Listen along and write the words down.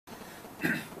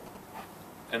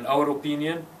In our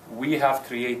opinion, we have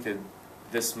created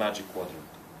this magic quadrant.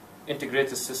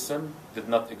 Integrated system did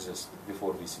not exist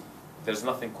before VCE. There's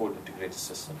nothing called integrated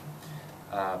system.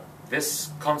 This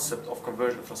concept of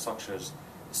converged infrastructures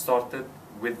started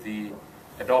with the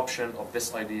adoption of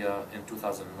this idea in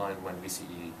 2009 when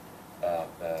VCE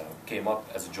came up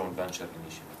as a joint venture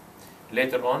initiative.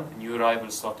 Later on, new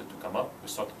rivals started to come up. We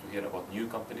started to hear about new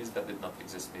companies that did not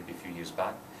exist maybe a few years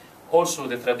back. Also,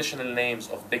 the traditional names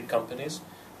of big companies,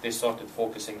 they started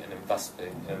focusing and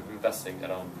investing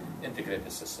around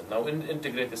integrated system. Now, in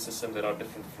integrated system, there are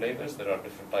different flavors, there are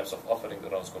different types of offerings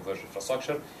around converged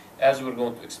infrastructure. As we're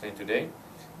going to explain today,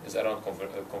 is around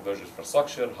converged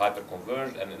infrastructure,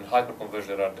 hyper-converged, and in hyper-converged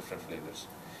there are different flavors.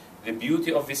 The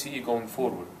beauty of VCE going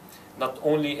forward, not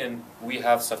only in we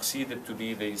have succeeded to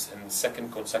be this in the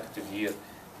second consecutive year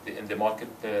in the market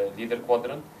leader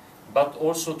quadrant, but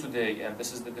also today, and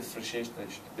this is the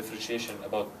differentiation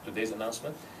about today's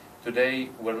announcement, today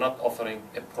we're not offering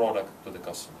a product to the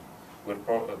customer. We're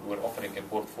offering a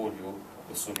portfolio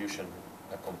of solution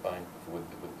combined with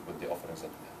the offerings that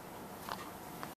we have.